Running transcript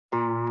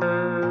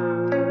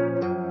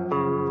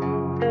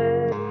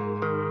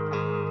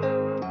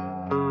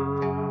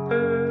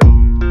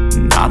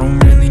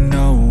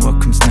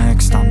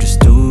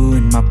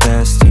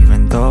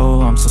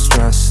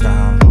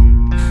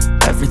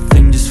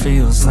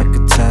feels like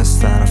a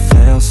test that I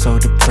fail, so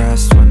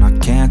depressed when I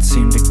can't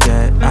seem to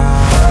get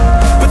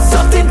out. But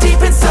something deep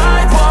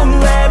inside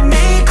won't let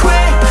me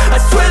quit. I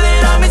swear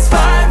that I'm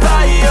inspired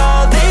by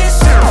all this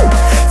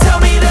shit. Tell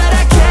me that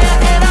I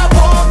can't and I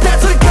won't.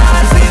 That's what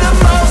guides me the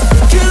most.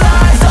 Your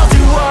lies, I'll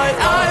do what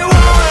I want.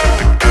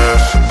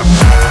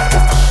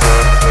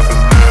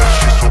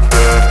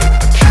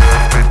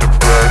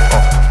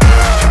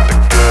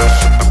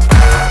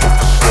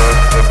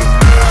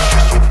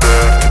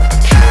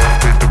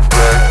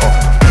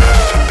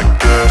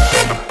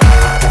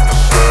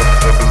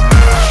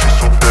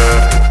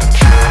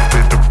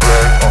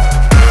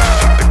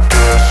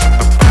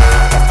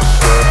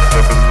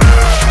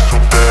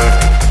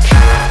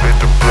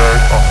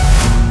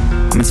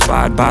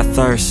 Inspired by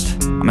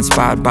thirst, I'm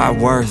inspired by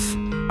worth.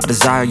 I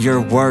desire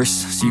your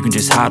worst, so you can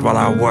just hide while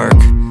I work.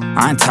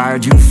 I ain't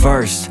tired, you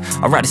first.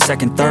 I'll write a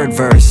second, third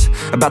verse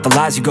about the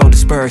lies you go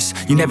disperse.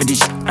 You never did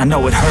shit, I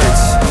know it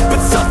hurts. But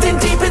something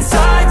deep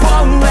inside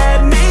won't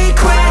let me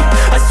quit.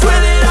 I swear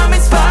that I'm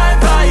inspired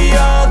by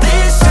all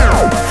this shit.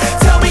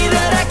 Tell me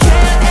that I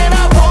can't and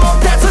I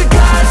won't. That's what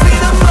guides me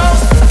the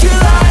most. Your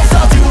lies,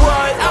 I'll do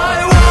what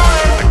I want.